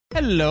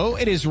Hello,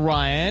 it is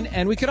Ryan,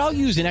 and we could all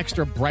use an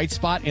extra bright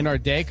spot in our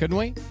day, couldn't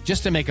we?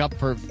 Just to make up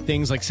for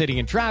things like sitting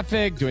in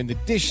traffic, doing the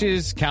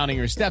dishes, counting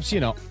your steps,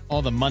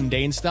 all the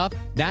mundane stuff.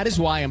 That is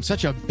why I'm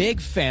such a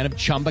big fan of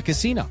Chumba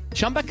Casino.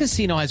 Chumba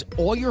Casino has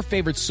all your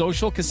favorite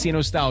social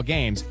casino-style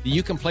games that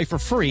you can play for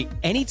free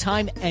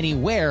anytime,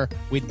 anywhere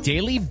with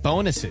daily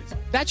bonuses.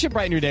 That should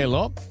brighten your day a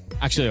little.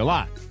 Actually, a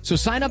lot. So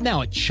sign up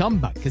now at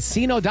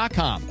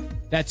ChumbaCasino.com.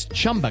 That's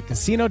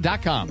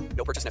ChumbaCasino.com.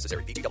 No purchase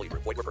necessary. VGW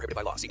Group. Void where prohibited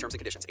by law. See terms and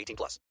conditions.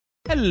 18+.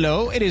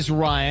 Hello, it is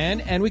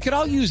Ryan, and we could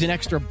all use an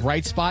extra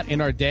bright spot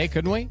in our day,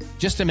 couldn't we?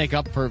 Just to make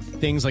up for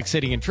things like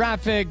sitting in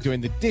traffic,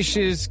 doing the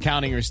dishes,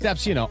 counting your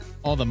steps,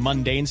 all the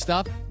mundane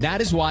stuff. That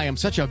is why I'm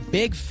such a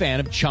big fan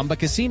of Chumba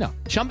Casino.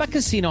 Chumba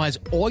Casino has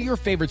all your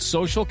favorite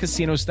social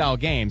casino-style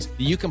games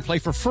that you can play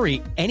for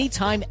free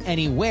anytime,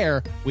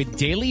 anywhere with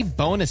daily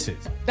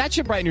bonuses. That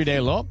should brighten your day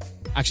a little.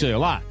 Actually, a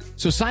lot.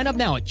 So sign up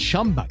now at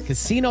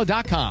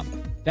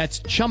ChumbaCasino.com.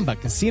 That's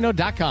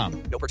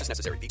ChumbaCasino.com. No purchase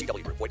necessary.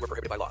 VGW Group. Void where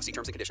prohibited by law. See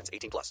terms and conditions.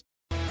 18+.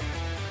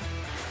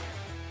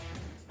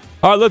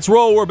 All right, let's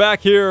roll. We're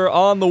back here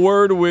on The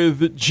Word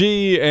with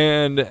G,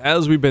 and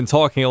as we've been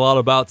talking a lot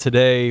about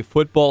today,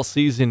 football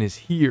season is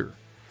here.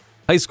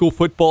 High school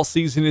football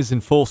season is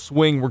in full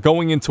swing. We're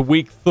going into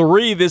week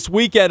 3 this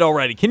weekend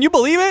already. Can you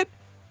believe it?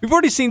 We've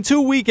already seen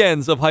 2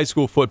 weekends of high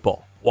school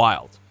football.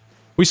 Wild.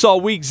 We saw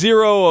week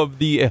 0 of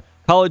the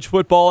college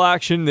football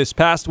action this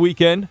past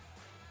weekend.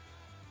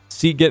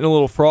 See, getting a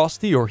little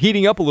frosty or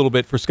heating up a little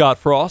bit for Scott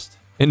Frost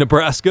in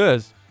Nebraska.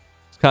 It's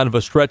kind of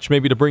a stretch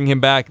maybe to bring him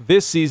back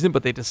this season,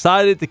 but they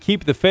decided to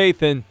keep the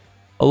faith, and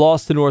a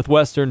loss to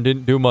Northwestern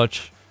didn't do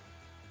much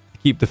to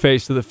keep the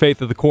faith of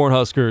the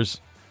Cornhuskers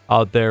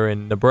out there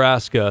in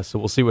Nebraska. So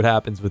we'll see what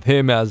happens with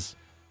him as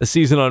the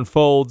season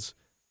unfolds.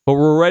 But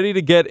we're ready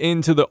to get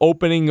into the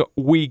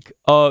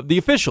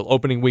official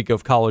opening week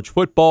of college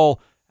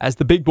football, as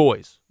the big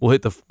boys will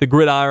hit the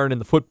gridiron and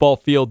the football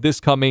field this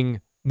coming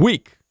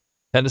week.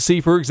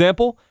 Tennessee, for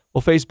example,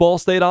 will face Ball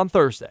State on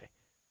Thursday.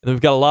 And then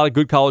we've got a lot of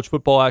good college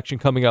football action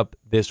coming up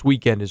this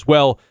weekend as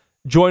well.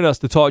 Joining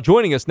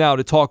us now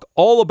to talk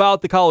all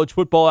about the college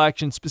football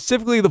action,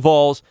 specifically the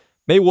Vols.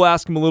 Maybe we'll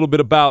ask him a little bit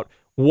about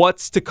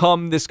what's to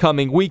come this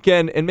coming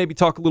weekend, and maybe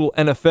talk a little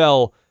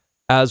NFL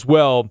as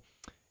well.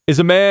 Is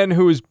a man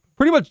who has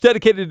pretty much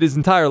dedicated his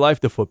entire life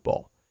to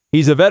football.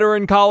 He's a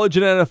veteran college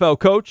and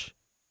NFL coach,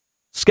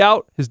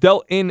 scout, has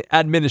dealt in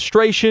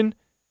administration.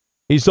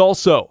 He's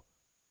also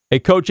a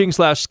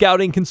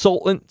coaching/scouting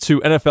consultant to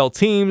NFL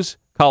teams,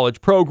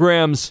 college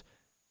programs,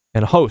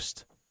 and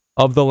host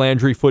of the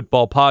Landry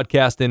Football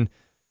Podcast and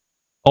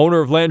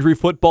owner of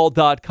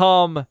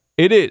LandryFootball.com.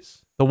 It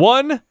is the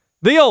one,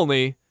 the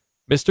only,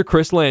 Mr.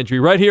 Chris Landry,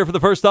 right here for the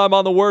first time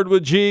on The Word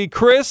with G.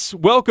 Chris,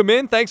 welcome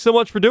in. Thanks so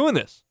much for doing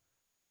this.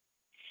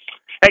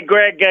 Hey,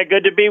 Greg,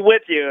 good to be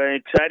with you.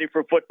 Excited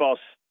for football,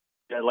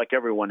 like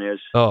everyone is.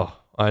 Oh,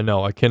 I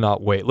know. I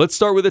cannot wait. Let's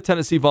start with the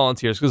Tennessee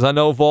Volunteers, because I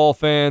know Vol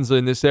fans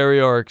in this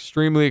area are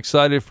extremely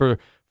excited for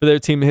their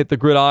team to hit the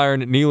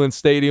gridiron at Neyland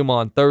Stadium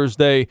on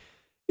Thursday.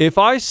 If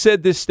I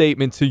said this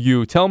statement to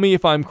you, tell me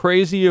if I'm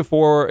crazy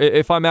or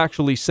if I'm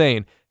actually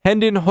sane.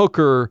 Hendon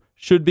Hooker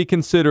should be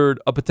considered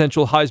a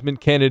potential Heisman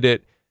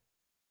candidate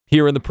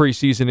here in the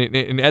preseason,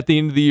 and at the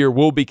end of the year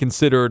will be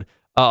considered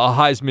a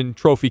Heisman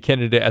Trophy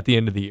candidate at the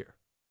end of the year.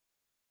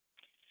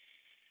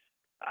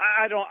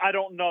 I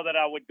don't know that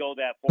I would go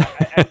that far.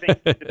 I think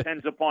it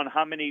depends upon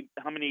how many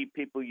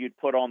people you'd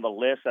put on the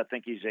list. I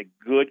think he's a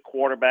good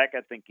quarterback.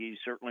 I think he's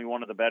certainly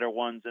one of the better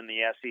ones in the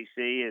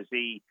SEC. Is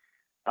he?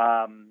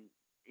 I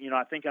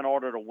think in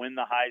order to win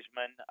the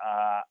Heisman,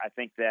 I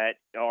think that,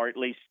 or at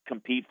least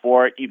compete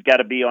for it, you've got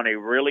to be on a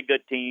really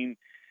good team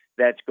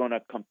that's going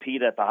to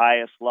compete at the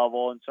highest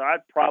level. And so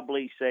I'd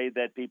probably say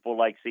that people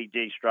like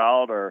C.J.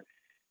 Stroud or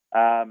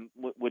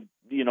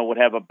would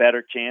have a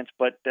better chance.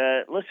 But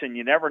listen,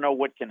 you never know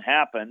what can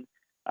happen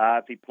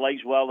if he plays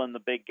well in the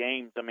big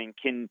games. I mean,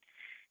 can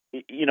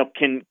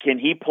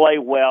he play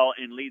well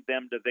and lead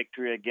them to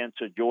victory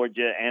against a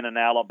Georgia and an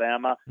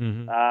Alabama?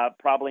 Mm-hmm.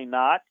 Probably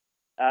not.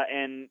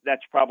 And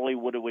that's probably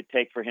what it would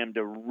take for him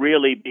to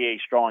really be a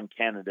strong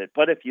candidate.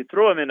 But if you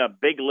threw him in a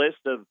big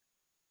list of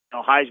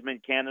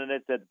Heisman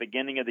candidates at the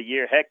beginning of the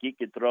year, heck, you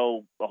could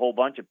throw a whole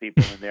bunch of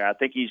people in there. I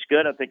think he's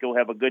good. I think he'll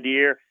have a good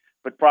year,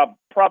 but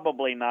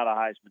probably not a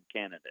Heisman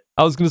candidate.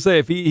 I was going to say,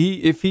 if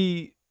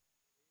he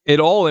at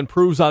all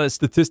improves on his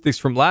statistics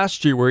from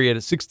last year, where he had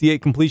a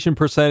 68 completion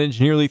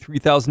percentage, nearly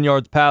 3,000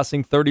 yards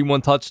passing,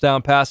 31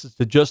 touchdown passes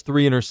to just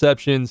 3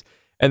 interceptions,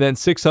 and then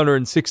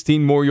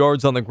 616 more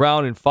yards on the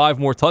ground and 5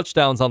 more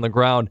touchdowns on the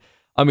ground.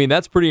 I mean,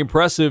 that's pretty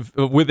impressive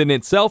within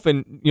itself.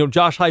 And,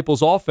 Josh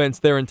Heupel's offense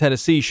there in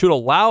Tennessee should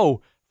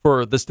allow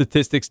for the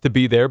statistics to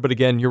be there. But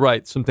again, you're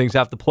right. Some things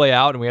have to play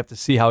out, and we have to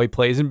see how he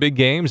plays in big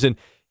games. And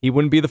he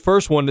wouldn't be the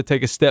first one to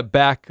take a step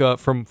back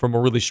from a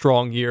really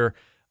strong year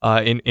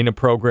in a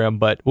program,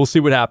 but we'll see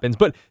what happens.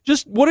 But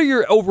just what are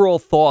your overall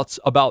thoughts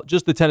about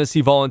just the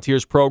Tennessee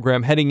Volunteers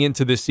program heading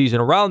into this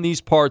season? Around these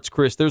parts,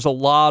 Chris, there's a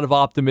lot of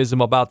optimism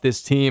about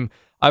this team.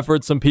 I've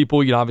heard some people,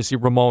 obviously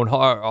Ramon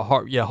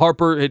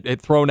Harper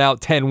had thrown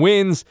out 10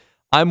 wins.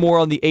 I'm more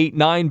on the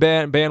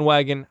 8-9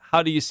 bandwagon.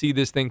 How do you see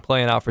this thing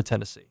playing out for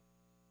Tennessee?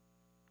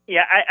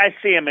 Yeah, I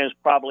see him as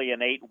probably an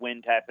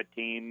 8-win type of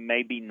team,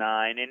 maybe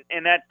 9.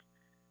 And that's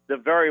the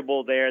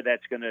variable there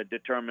that's going to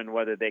determine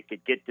whether they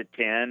could get to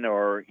 10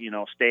 or,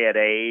 stay at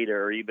 8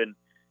 or even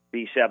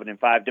be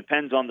 7-5.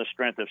 Depends on the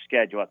strength of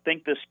schedule. I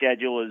think the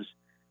schedule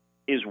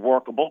is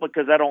workable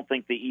because I don't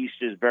think the East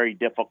is very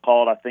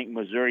difficult. I think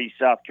Missouri,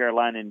 South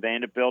Carolina, and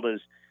Vanderbilt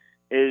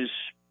is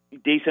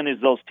decent as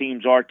those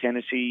teams are.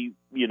 Tennessee,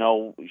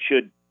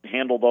 should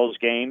handle those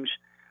games.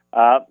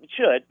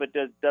 Should, but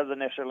doesn't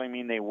necessarily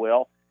mean they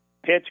will.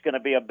 Pitt's going to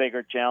be a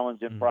bigger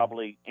challenge than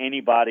probably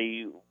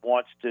anybody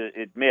wants to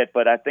admit,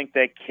 but I think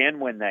they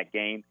can win that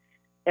game.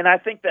 And I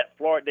think that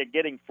they're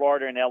getting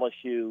Florida and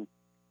LSU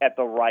at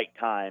the right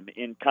time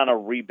in kind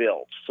of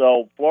rebuilds.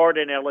 So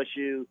Florida and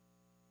LSU,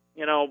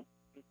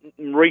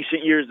 in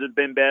recent years have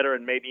been better,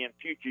 and maybe in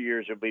future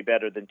years will be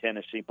better than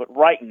Tennessee. But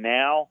right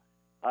now,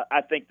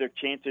 I think their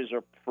chances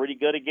are pretty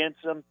good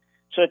against them.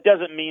 So it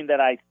doesn't mean that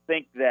I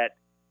think that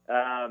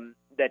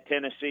that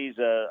Tennessee's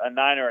a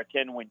 9 or a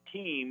 10-win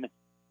team,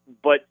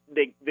 but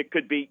you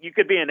could be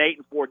an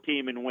 8-4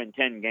 team and win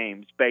 10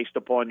 games based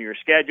upon your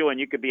schedule, and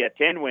you could be a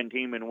 10-win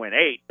team and win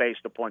 8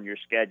 based upon your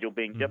schedule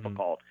being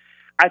difficult.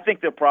 I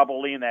think they're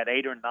probably in that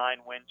 8 or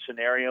 9-win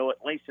scenario.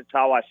 At least it's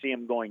how I see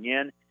them going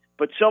in.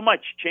 But so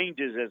much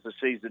changes as the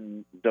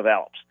season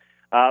develops,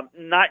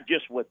 not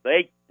just with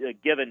a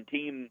given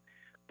team,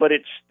 but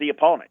it's the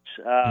opponents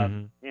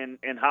and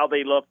how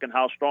they look and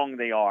how strong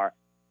they are.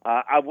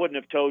 I wouldn't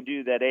have told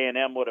you that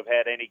A&M would have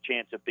had any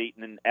chance of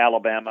beating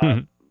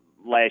Alabama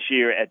last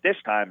year at this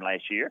time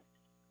last year,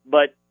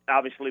 but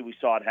obviously we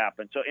saw it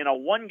happen. So in a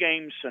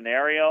one-game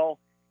scenario,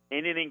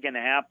 anything can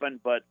happen,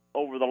 but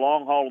over the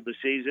long haul of the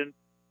season,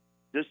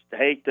 just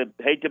hate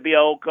to be an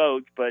old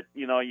coach, but,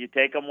 you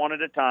take them one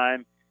at a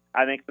time.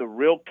 I think the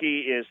real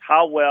key is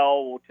how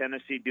well will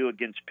Tennessee do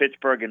against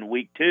Pittsburgh in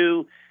week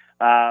 2.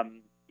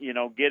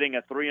 Getting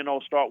a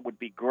 3-0 start would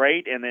be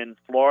great, and then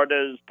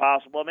Florida is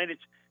possible. I mean,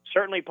 it's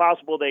certainly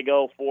possible they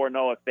go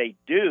 4-0. If they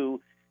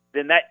do,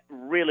 then that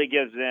really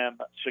gives them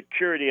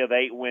security of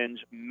 8 wins,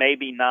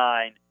 maybe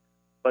 9.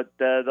 But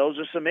those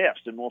are some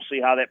ifs, and we'll see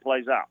how that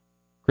plays out.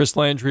 Chris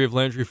Landry of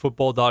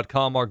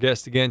LandryFootball.com, our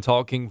guest again,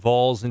 talking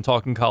Vols and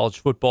talking college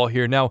football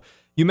here. Now,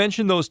 you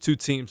mentioned those two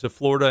teams, of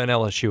Florida and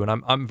LSU,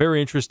 and I'm very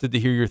interested to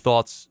hear your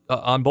thoughts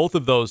on both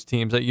of those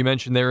teams. That you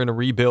mentioned they're in a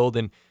rebuild,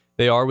 and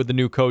they are with the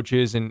new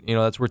coaches, and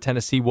that's where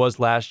Tennessee was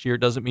last year.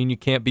 It doesn't mean you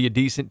can't be a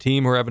decent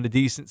team or having a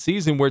decent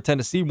season where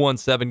Tennessee won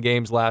 7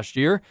 games last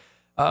year.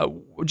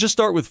 Just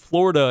start with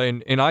Florida,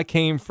 and I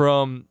came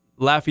from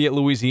Lafayette,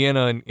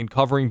 Louisiana, and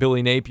covering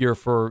Billy Napier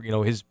for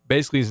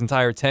his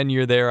entire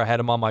tenure there. I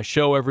had him on my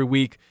show every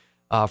week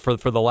for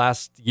the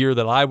last year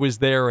that I was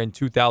there in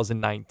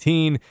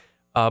 2019.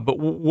 But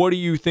what do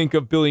you think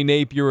of Billy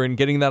Napier and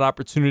getting that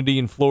opportunity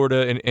in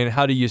Florida, and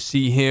how do you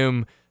see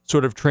him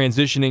sort of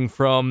transitioning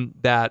from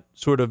that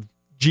sort of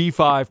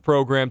G5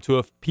 program to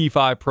a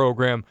P5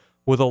 program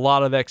with a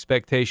lot of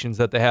expectations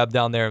that they have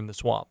down there in the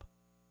swamp?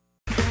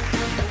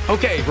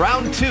 Okay,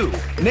 round 2.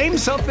 Name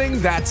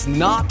something that's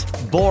not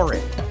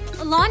boring.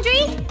 A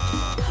laundry?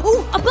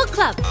 Ooh, a book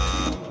club.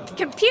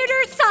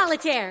 Computer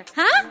solitaire,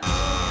 huh?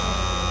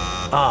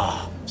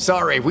 Ah,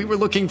 sorry, we were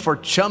looking for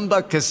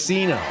Chumba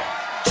Casino.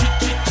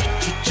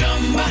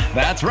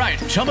 That's right.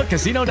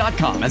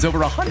 ChumbaCasino.com has over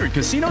 100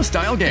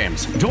 casino-style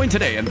games. Join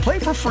today and play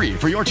for free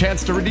for your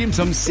chance to redeem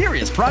some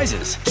serious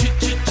prizes.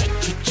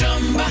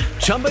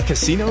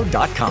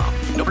 ChumbaCasino.com.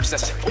 No purchase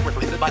necessary. Void where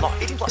prohibited by law.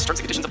 18+ terms and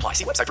conditions apply.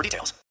 See website for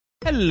details.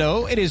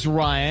 Hello, it is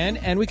Ryan,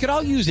 and we could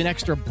all use an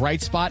extra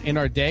bright spot in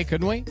our day,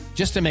 couldn't we?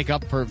 Just to make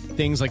up for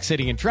things like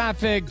sitting in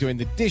traffic, doing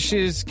the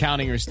dishes,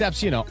 counting your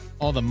steps,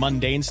 all the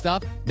mundane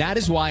stuff. That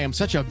is why I'm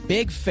such a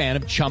big fan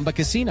of Chumba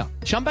Casino.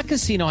 Chumba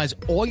Casino has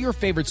all your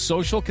favorite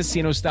social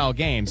casino-style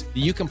games that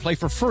you can play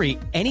for free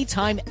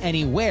anytime,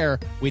 anywhere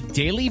with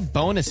daily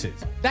bonuses.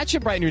 That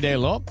should brighten your day a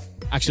little.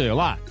 Actually, a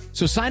lot.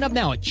 So sign up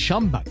now at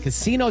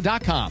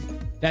ChumbaCasino.com.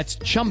 That's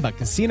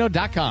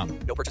ChumbaCasino.com.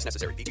 No purchase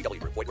necessary. VGW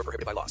Group. Void where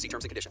prohibited by law. See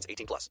terms and conditions.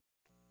 18+.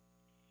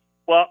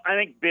 Well, I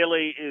think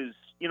Billy is,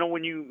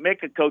 when you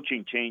make a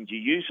coaching change, you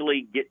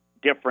usually get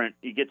different.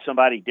 You get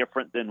somebody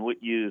different than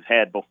what you've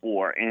had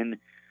before. And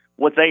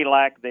what they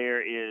lack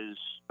there is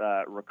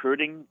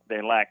recruiting.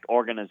 They lack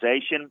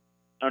organization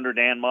under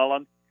Dan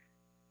Mullen.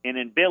 And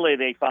in Billy,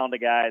 they found a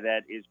guy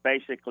that is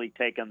basically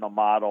taking the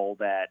model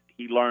that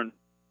he learned,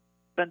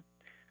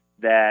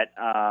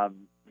 that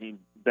he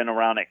been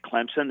around at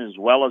Clemson as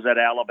well as at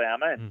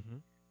Alabama,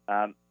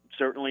 and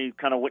certainly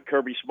kind of what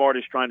Kirby Smart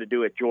is trying to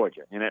do at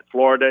Georgia. And at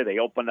Florida, they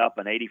opened up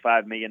an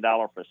 $85 million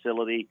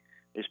facility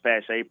this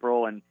past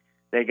April, and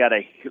they got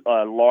a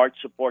large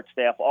support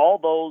staff, all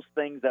those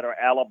things that are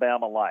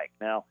Alabama-like.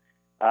 Now,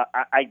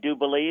 I do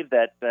believe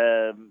that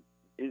that's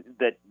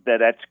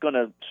going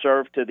to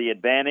serve to the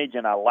advantage,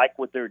 and I like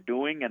what they're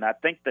doing, and I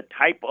think the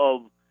type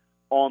of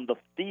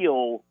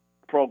on-the-field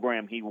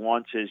program he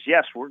wants is,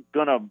 yes, we're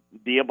going to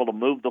be able to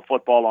move the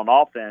football on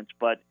offense,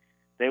 but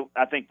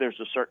I think there's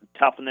a certain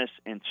toughness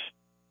and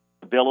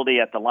stability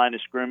at the line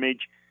of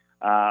scrimmage,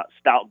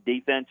 stout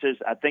defenses.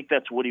 I think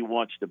that's what he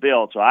wants to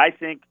build. So I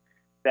think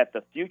that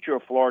the future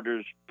of Florida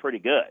is pretty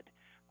good.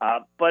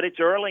 But it's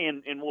early,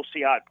 and we'll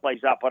see how it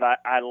plays out. But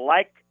I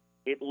like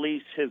at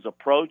least his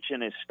approach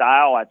and his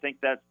style. I think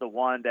that's the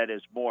one that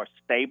is more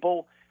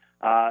stable.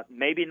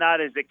 Maybe not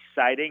as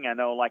exciting. I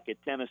know, like at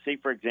Tennessee,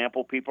 for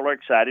example, people are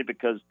excited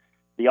because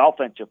the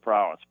offensive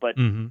prowess. But,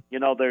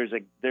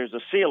 there's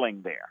a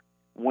ceiling there.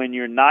 When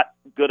you're not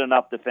good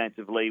enough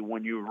defensively,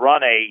 when you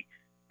run a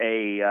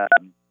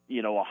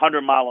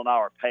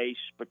 100-mile-an-hour pace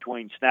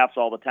between snaps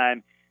all the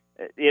time,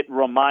 it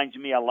reminds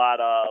me a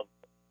lot of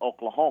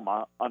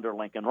Oklahoma under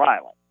Lincoln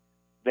Riley.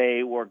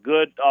 They were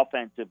good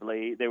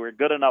offensively. They were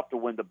good enough to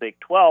win the Big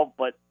 12,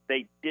 but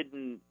they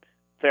didn't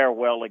fare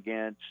well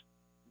against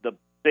the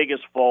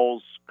biggest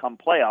foes come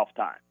playoff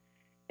time.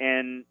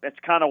 And that's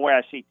kind of where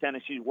I see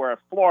Tennessee, where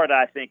Florida,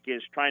 I think,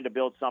 is trying to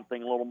build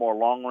something a little more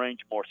long-range,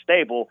 more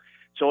stable.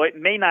 So it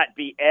may not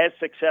be as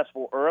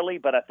successful early,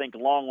 but I think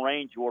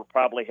long-range will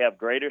probably have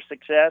greater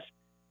success.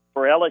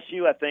 For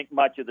LSU, I think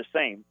much of the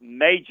same.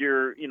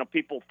 Major,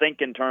 people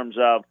think in terms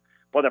of,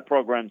 well, the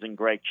program's in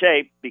great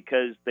shape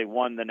because they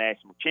won the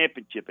national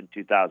championship in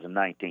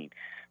 2019.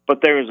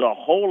 But there is a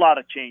whole lot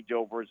of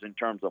changeovers in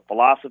terms of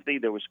philosophy.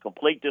 There was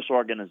complete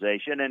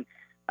disorganization, and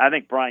I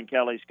think Brian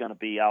Kelly's going to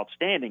be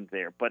outstanding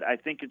there. But I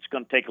think it's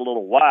going to take a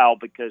little while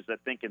because I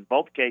think in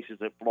both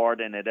cases at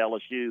Florida and at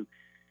LSU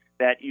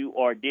that you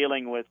are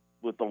dealing with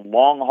the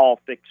long-haul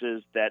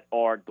fixes that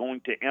are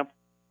going to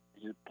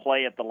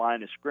play at the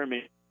line of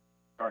scrimmage.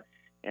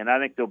 And I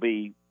think they'll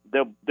be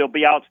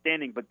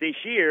outstanding. But this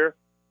year,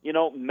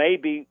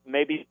 maybe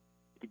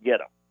to get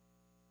them.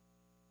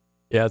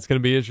 Yeah, it's going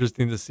to be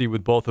interesting to see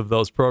with both of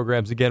those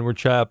programs. Again, we're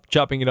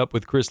chopping it up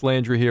with Chris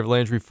Landry here of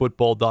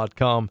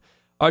LandryFootball.com.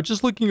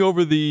 Just looking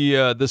over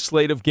the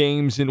slate of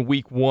games in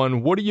Week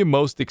 1, what are you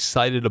most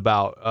excited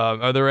about?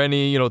 Are there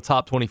any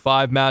top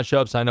 25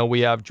 matchups? I know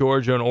we have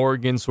Georgia and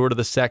Oregon, sort of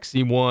the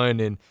sexy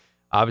one, and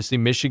obviously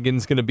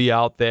Michigan's going to be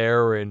out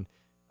there, and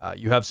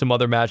you have some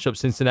other matchups.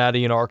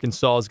 Cincinnati and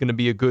Arkansas is going to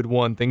be a good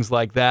one, things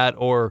like that.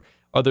 Or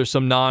are there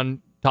some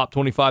non-top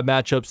 25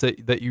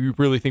 matchups that you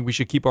really think we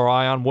should keep our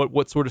eye on?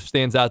 What sort of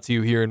stands out to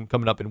you here and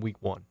coming up in Week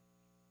 1?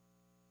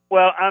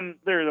 Well,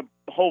 there's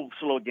a whole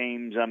slew of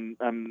games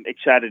I'm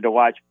excited to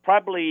watch.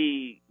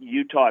 Probably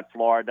Utah at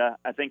Florida.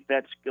 I think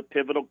that's a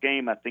pivotal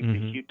game. I think the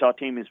Utah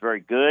team is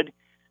very good.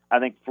 I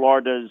think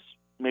Florida's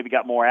maybe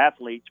got more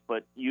athletes,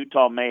 but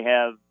Utah may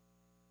have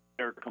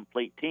their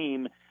complete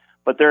team.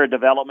 But they're a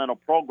developmental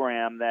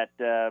program that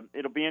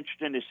it'll be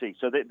interesting to see.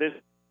 So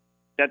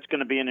that's going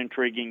to be an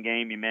intriguing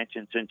game. You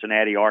mentioned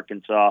Cincinnati,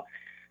 Arkansas.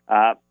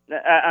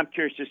 I'm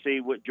curious to see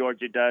what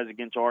Georgia does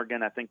against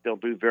Oregon. I think they'll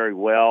do very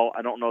well.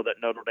 I don't know that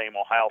Notre Dame,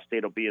 Ohio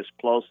State will be as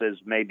close as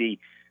maybe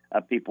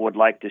people would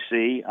like to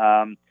see.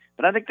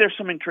 But I think there's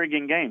some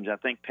intriguing games. I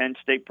think Penn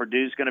State,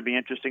 Purdue is going to be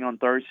interesting on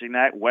Thursday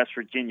night. West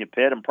Virginia,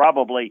 Pitt, and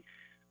probably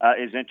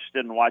is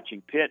interested in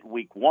watching Pitt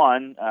Week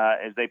 1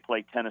 as they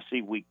play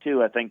Tennessee Week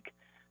 2. I think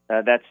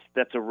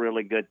that's a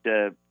really good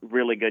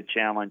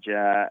challenge.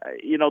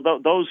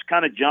 Those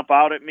kind of jump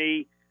out at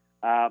me,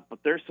 but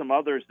there's some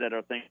others that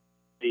I think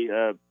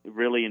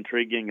really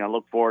intriguing. I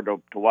look forward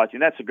to watching.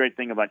 That's the great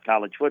thing about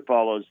college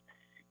football is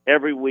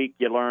every week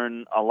you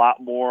learn a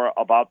lot more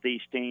about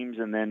these teams,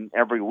 and then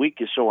every week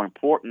is so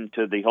important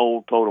to the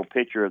whole total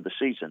picture of the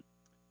season.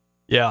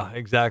 Yeah,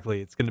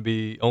 exactly. It's going to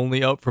be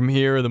only up from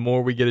here the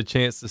more we get a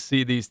chance to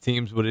see these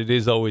teams, but it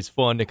is always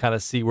fun to kind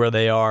of see where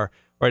they are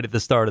right at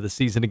the start of the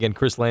season. Again,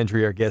 Chris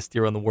Landry, our guest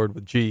here on The Word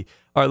with G.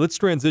 All right, let's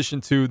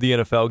transition to the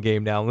NFL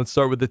game now. Let's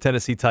start with the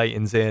Tennessee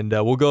Titans, and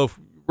we'll go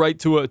right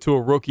to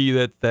a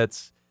rookie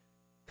that's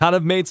kind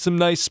of made some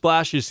nice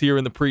splashes here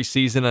in the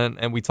preseason,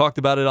 and we talked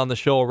about it on the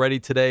show already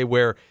today,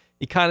 where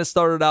he kind of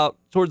started out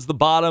towards the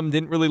bottom,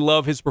 didn't really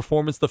love his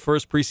performance the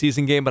first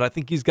preseason game, but I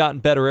think he's gotten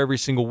better every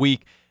single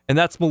week, and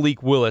that's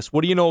Malik Willis.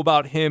 What do you know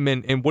about him,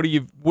 and what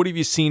have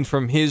you seen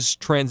from his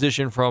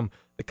transition from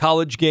the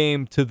college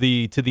game to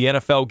the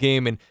NFL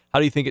game, and how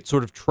do you think it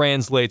sort of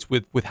translates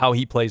with how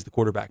he plays the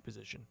quarterback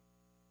position?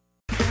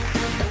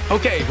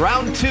 Okay,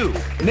 round 2.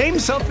 Name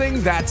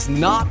something that's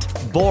not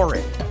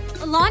boring.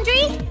 A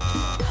laundry?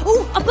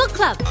 Ooh, a book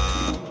club.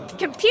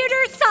 Computer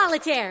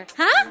solitaire,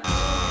 huh?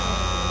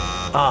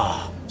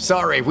 Ah,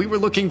 sorry, we were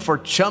looking for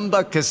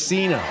Chumba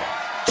Casino.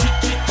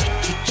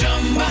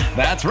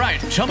 That's right.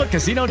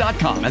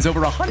 ChumbaCasino.com has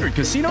over 100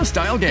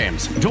 casino-style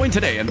games. Join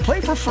today and play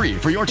for free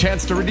for your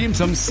chance to redeem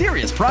some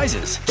serious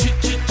prizes.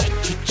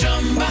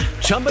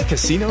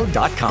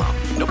 ChumbaCasino.com.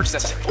 No purchase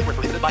necessary. Void where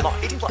prohibited by law.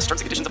 18+. Terms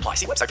and conditions apply.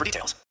 See website for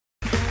details.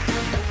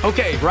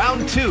 Okay,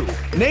 round 2.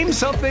 Name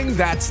something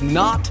that's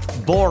not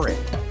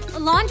boring. A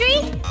laundry?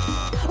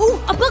 Ooh,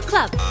 a book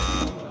club.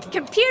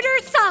 Computer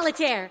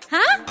solitaire,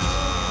 huh?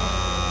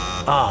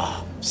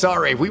 Ah,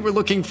 sorry, we were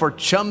looking for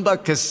Chumba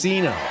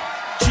Casino.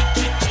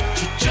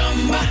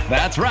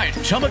 That's right.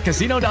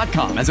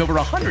 ChumbaCasino.com has over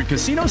 100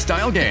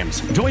 casino-style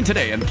games. Join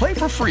today and play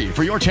for free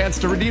for your chance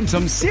to redeem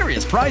some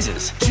serious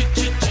prizes.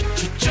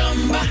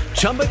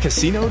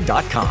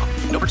 ChumbaCasino.com.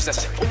 No purchase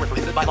necessary. Void where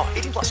prohibited by law.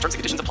 18 plus. Terms and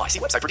conditions apply. See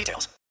website for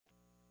details.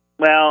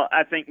 Well,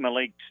 I think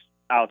Malik's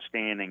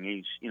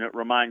outstanding. It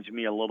reminds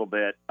me a little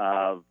bit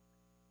of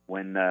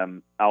when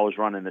I was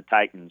running the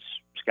Titans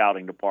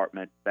scouting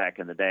department back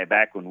in the day,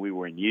 back when we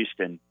were in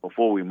Houston,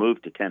 before we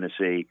moved to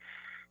Tennessee.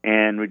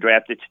 And we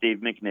drafted Steve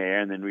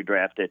McNair, and then we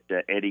drafted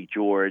Eddie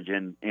George.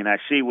 And I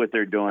see what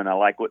they're doing. I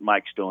like what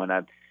Mike's doing.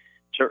 I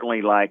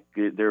certainly like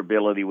their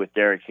ability with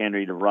Derrick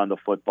Henry to run the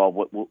football.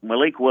 With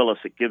Malik Willis,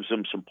 it gives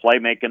them some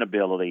playmaking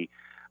ability.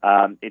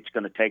 It's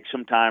going to take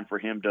some time for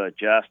him to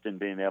adjust and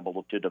being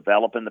able to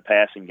develop in the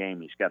passing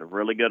game. He's got a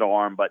really good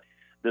arm, but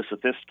the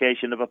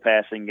sophistication of a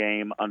passing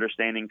game,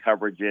 understanding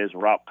coverages,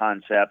 route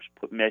concepts,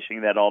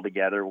 meshing that all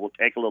together will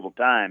take a little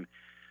time.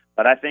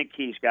 But I think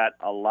he's got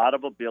a lot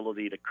of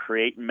ability to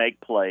create and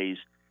make plays,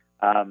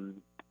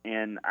 and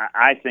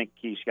I think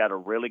he's got a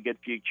really good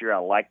future. I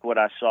like what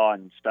I saw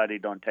and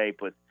studied on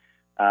tape with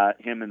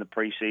him in the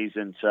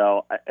preseason.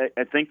 So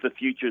I think the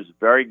future is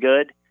very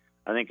good.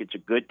 I think it's a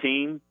good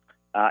team,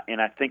 and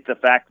I think the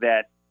fact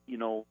that,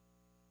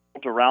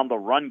 around the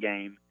run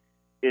game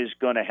is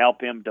going to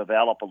help him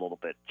develop a little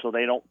bit so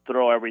they don't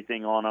throw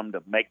everything on him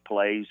to make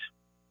plays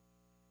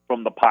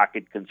from the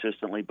pocket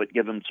consistently, but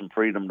give him some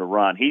freedom to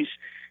run.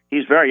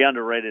 He's very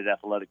underrated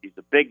athletic. He's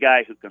a big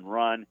guy who can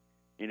run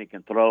and he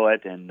can throw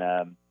it, and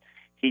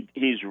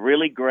he's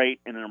really great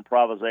in an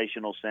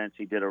improvisational sense.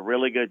 He did a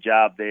really good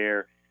job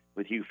there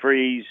with Hugh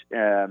Freeze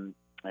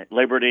at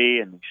Liberty,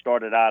 and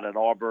started out at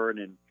Auburn,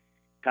 and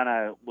kind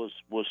of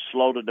was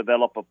slow to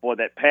develop before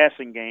that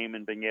passing game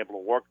and being able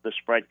to work the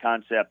spread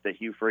concept that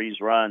Hugh Freeze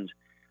runs.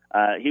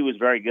 He was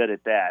very good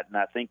at that, and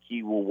I think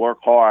he will work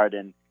hard,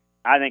 and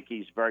I think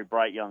he's a very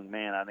bright young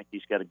man. I think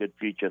he's got a good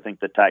future. I think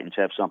the Titans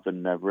have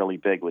something really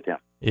big with him.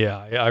 Yeah,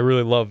 I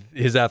really love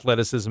his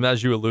athleticism.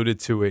 As you alluded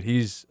to it,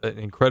 he's an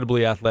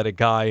incredibly athletic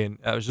guy, and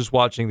I was just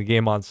watching the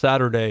game on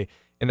Saturday,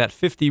 and that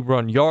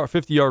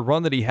 50-yard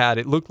run that he had,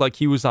 it looked like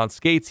he was on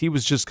skates. He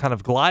was just kind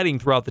of gliding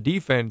throughout the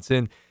defense,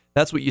 and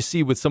that's what you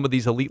see with some of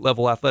these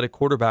elite-level athletic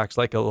quarterbacks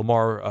like a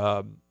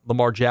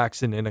Lamar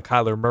Jackson and a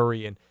Kyler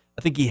Murray, and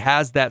I think he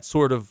has that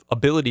sort of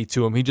ability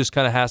to him. He just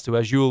kind of has to,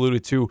 as you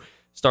alluded to,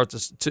 start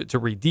to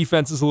read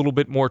defenses a little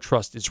bit more,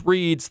 trust his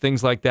reads,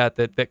 things like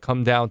that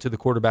come down to the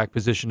quarterback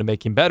position to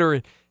make him better.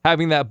 And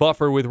having that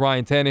buffer with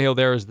Ryan Tannehill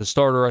there as the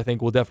starter, I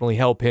think will definitely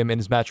help him in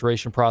his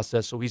maturation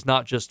process, so he's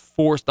not just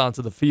forced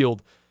onto the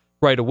field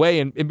right away.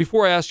 And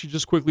before I ask you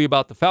just quickly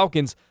about the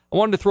Falcons, I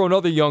wanted to throw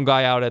another young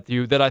guy out at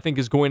you that I think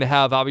is going to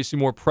have obviously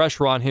more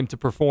pressure on him to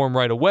perform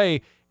right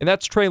away, and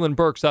that's Treylon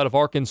Burks out of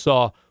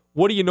Arkansas.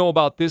 What do you know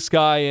about this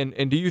guy,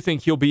 and do you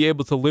think he'll be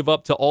able to live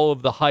up to all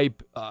of the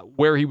hype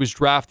where he was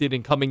drafted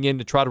and coming in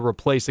to try to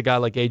replace a guy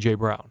like A.J.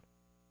 Brown?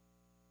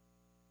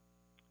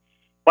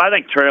 Well, I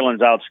think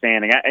Treylon's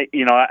outstanding.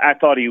 I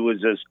thought he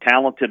was as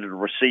talented a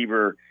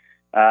receiver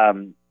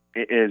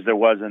as there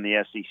was in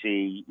the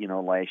SEC,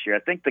 last year. I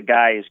think the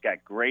guy has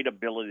got great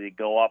ability to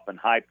go up and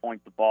high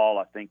point the ball.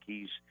 I think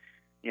he's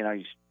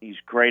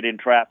great in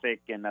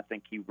traffic, and I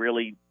think he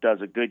really does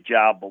a good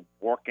job of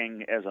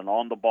working as an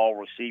on-the-ball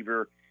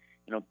receiver,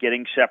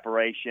 getting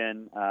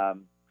separation. I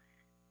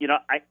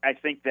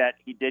think that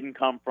he didn't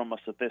come from a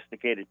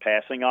sophisticated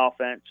passing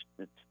offense.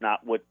 It's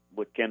not what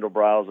Kendall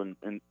Briles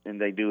and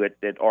they do at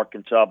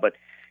Arkansas, but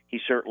he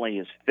certainly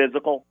is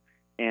physical,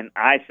 and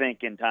I think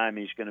in time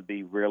he's going to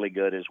be really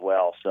good as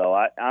well. So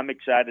I'm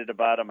excited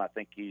about him. I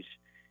think he's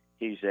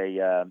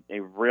a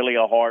really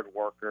hard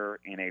worker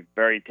and a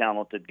very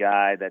talented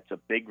guy that's a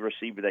big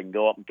receiver that can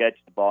go up and catch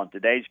the ball. In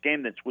today's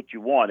game, that's what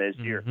you want, is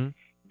you're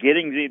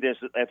getting these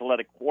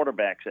athletic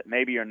quarterbacks that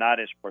maybe are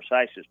not as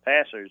precise as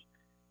passers,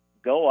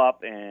 go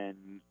up and,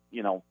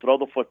 throw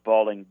the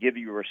football and give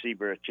your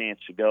receiver a chance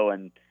to go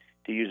and,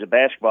 to use a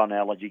basketball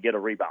analogy, get a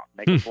rebound,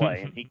 make a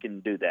play, and he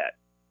can do that.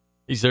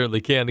 He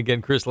certainly can.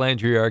 Again, Chris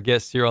Landry, our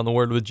guest here on The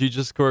Word with G.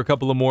 Just for a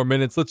couple of more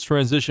minutes, let's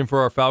transition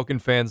for our Falcon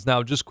fans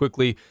now. Just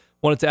quickly,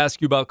 wanted to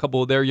ask you about a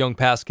couple of their young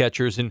pass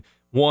catchers, and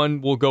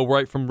one will go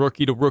right from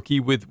rookie to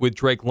rookie with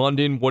Drake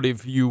London. What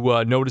have you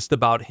noticed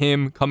about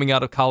him coming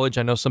out of college?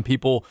 I know some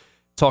people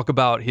talk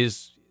about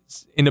his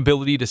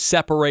inability to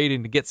separate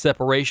and to get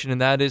separation, and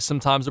that is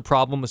sometimes a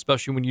problem,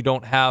 especially when you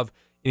don't have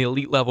an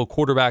elite-level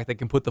quarterback that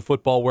can put the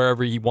football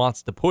wherever he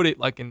wants to put it,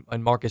 like in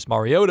Marcus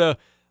Mariota.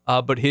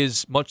 But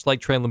much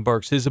like Treylon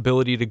Burks, his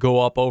ability to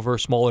go up over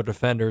smaller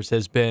defenders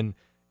has been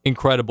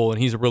incredible,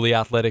 and he's a really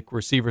athletic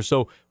receiver.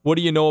 So what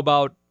do you know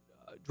about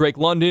Drake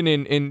London,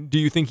 and do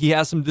you think he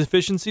has some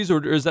deficiencies,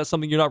 or is that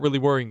something you're not really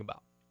worrying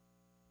about?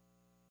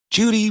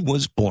 Judy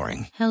was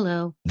boring.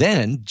 Hello.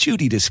 Then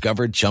Judy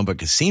discovered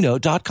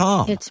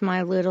ChumbaCasino.com. It's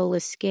my little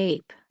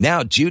escape.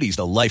 Now Judy's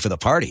the life of the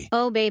party.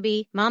 Oh,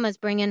 baby, mama's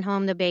bringing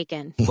home the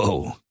bacon.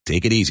 Whoa,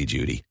 take it easy,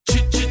 Judy.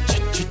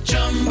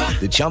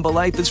 The Chumba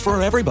life is for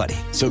everybody.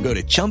 So go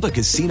to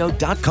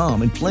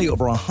ChumbaCasino.com and play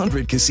over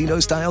 100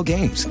 casino-style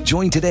games.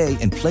 Join today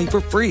and play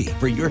for free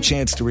for your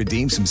chance to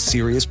redeem some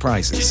serious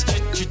prizes.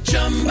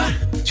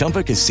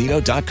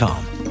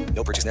 ChumbaCasino.com.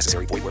 No purchase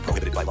necessary. Void where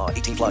prohibited by law.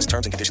 18 plus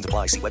terms and conditions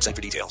apply. See website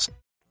for details.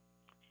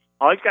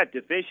 Oh, he's got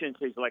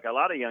deficiencies like a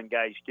lot of young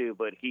guys do,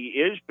 but he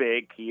is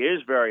big. He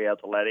is very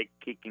athletic.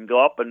 He can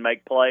go up and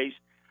make plays.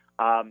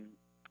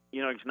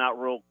 He's not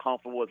real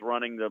comfortable with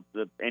running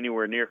the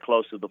anywhere near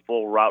close to the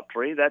full route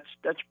tree.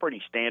 That's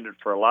pretty standard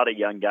for a lot of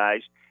young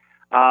guys.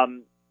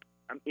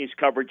 His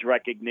coverage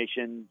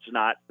recognition's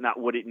not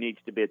what it needs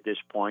to be at this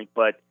point,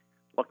 but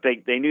look,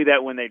 they knew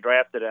that when they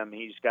drafted him.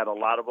 He's got a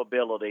lot of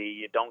ability.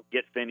 You don't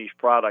get finished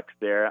products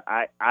there.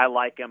 I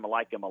like him. I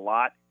like him a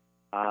lot.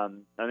 I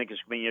think it's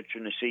going to be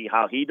interesting to see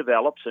how he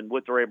develops and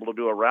what they're able to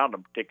do around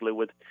him, particularly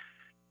with,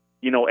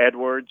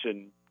 Edwards.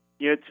 And,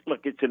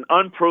 it's an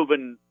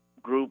unproven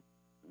group,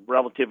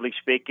 relatively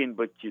speaking,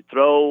 but you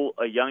throw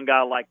a young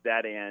guy like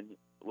that in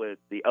with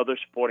the other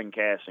supporting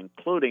cast,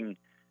 including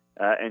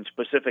and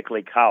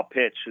specifically Kyle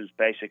Pitts, who's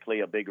basically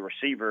a big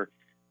receiver.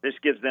 This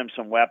gives them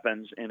some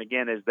weapons. And,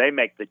 again, as they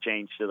make the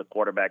change to the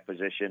quarterback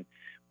position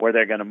where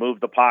they're going to move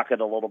the pocket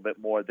a little bit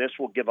more, this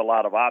will give a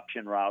lot of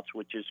option routes,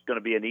 which is going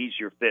to be an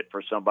easier fit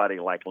for somebody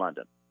like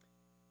London.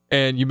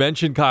 And you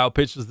mentioned Kyle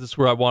Pitts. This is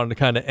where I wanted to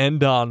kind of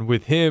end on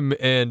with him.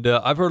 And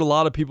I've heard a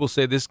lot of people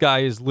say this guy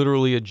is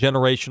literally a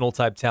generational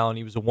type talent.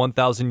 He was a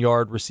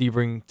 1,000-yard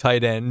receiving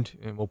tight end,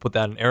 and we'll put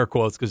that in air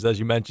quotes because, as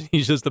you mentioned,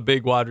 he's just a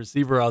big wide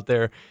receiver out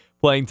there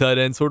playing tight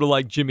end, sort of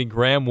like Jimmy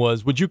Graham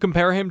was. Would you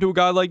compare him to a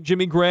guy like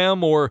Jimmy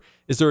Graham, or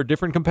is there a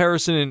different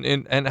comparison?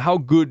 And how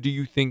good do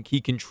you think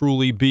he can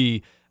truly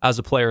be as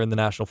a player in the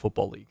National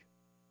Football League?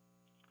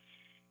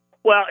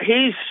 Well,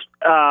 he's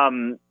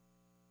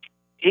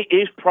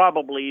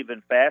probably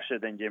even faster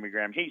than Jimmy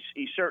Graham.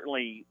 He's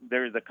certainly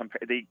the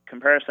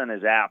comparison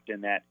is apt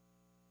in that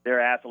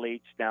they're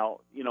athletes. Now,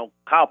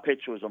 Kyle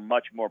Pitts was a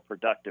much more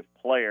productive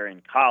player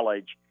in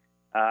college,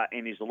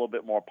 and he's a little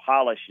bit more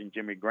polished than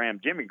Jimmy Graham.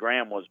 Jimmy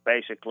Graham was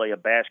basically a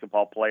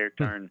basketball player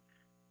turned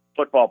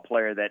football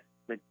player that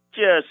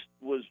just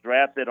was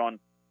drafted on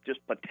just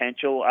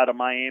potential out of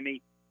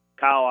Miami.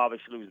 Kyle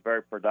obviously was a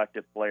very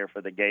productive player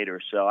for the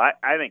Gators. So I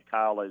think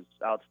Kyle is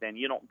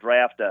outstanding. You don't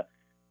draft a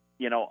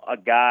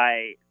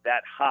guy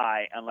that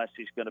high unless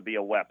he's going to be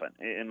a weapon,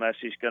 unless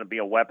he's going to be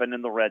a weapon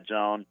in the red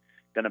zone,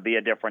 going to be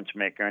a difference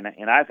maker.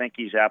 And I think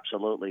he's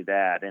absolutely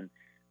that. And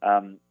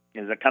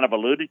as I kind of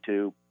alluded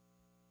to,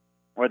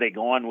 where they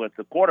go on with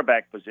the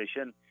quarterback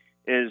position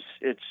is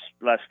it's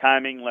less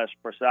timing, less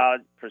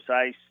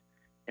precise,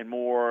 and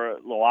more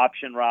low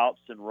option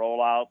routes and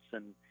rollouts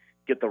and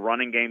get the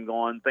running game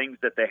going, things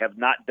that they have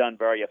not done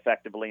very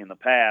effectively in the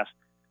past.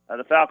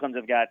 The Falcons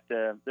have got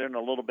they're in a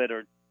little bit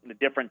of a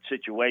different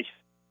situation,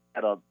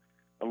 at a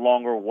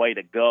longer way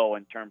to go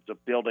in terms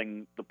of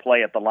building the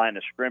play at the line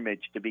of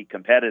scrimmage to be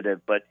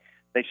competitive, but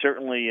they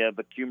certainly have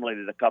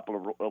accumulated a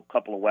couple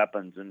of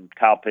weapons, and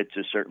Kyle Pitts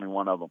is certainly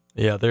one of them.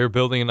 Yeah, they're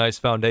building a nice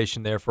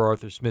foundation there for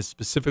Arthur Smith,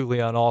 specifically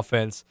on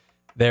offense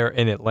there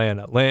in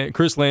Atlanta.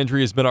 Chris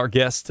Landry has been our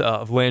guest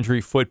of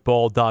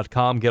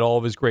LandryFootball.com. Get all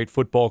of his great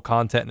football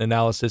content and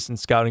analysis and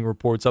scouting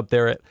reports up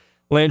there at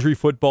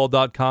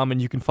LandryFootball.com,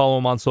 and you can follow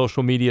him on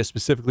social media,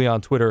 specifically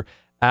on Twitter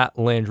at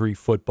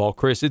LandryFootball.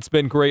 Chris, it's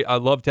been great. I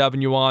loved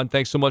having you on.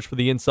 Thanks so much for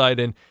the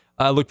insight, and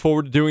I look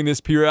forward to doing this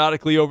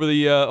periodically over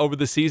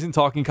the season,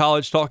 talking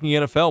college, talking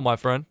NFL, my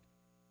friend.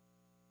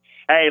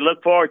 Hey,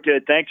 look forward to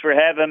it. Thanks for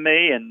having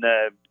me, and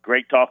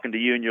great talking to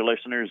you and your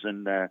listeners,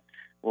 and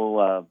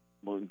we'll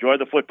enjoy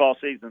the football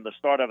season, the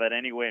start of it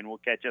anyway, and we'll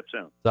catch up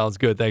soon. Sounds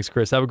good. Thanks,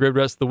 Chris. Have a great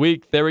rest of the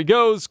week. There he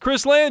goes,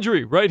 Chris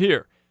Landry, right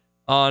here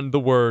on The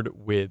Word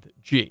with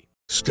G.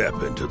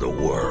 Step into the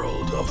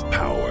world of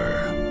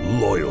power,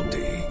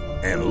 loyalty,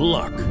 and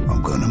luck.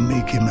 I'm going to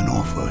make him an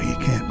offer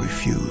he can't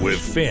refuse. With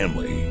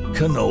family,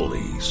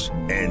 cannolis,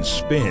 and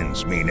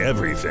spins mean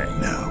everything.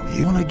 Now,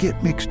 you want to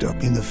get mixed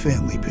up in the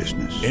family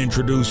business.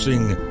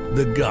 Introducing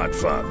The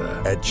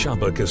Godfather at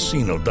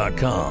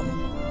ChumbaCasino.com.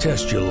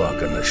 Test your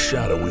luck in the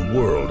shadowy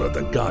world of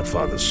The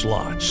Godfather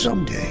slot.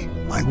 Someday,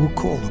 I will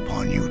call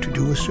upon you to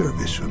do a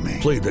service for me.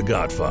 Play The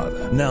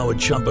Godfather now at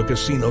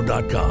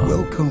ChumbaCasino.com.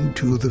 Welcome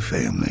to the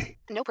family.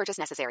 No purchase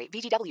necessary.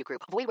 VGW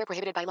Group. Void where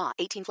prohibited by law.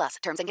 18 plus.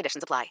 Terms and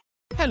conditions apply.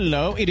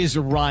 Hello, it is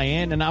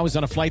Ryan, and I was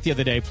on a flight the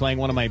other day playing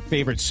one of my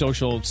favorite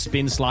social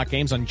spin slot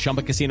games on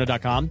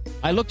ChumbaCasino.com.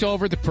 I looked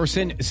over at the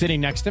person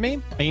sitting next to me,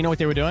 and you know what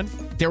they were doing?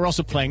 They were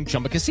also playing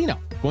Chumba Casino.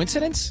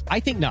 Coincidence?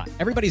 I think not.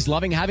 Everybody's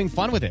loving having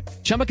fun with it.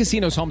 Chumba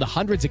Casino is home to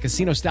hundreds of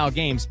casino-style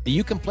games that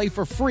you can play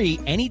for free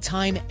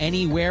anytime,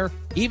 anywhere,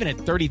 even at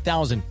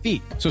 30,000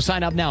 feet. So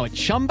sign up now at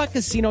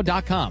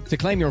ChumbaCasino.com to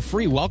claim your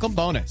free welcome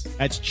bonus.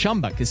 That's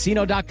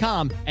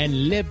ChumbaCasino.com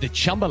and live the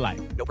Chumba life.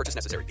 No purchase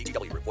necessary.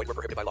 VGW Group. Void where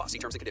prohibited by law. See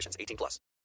terms and conditions. 18 plus.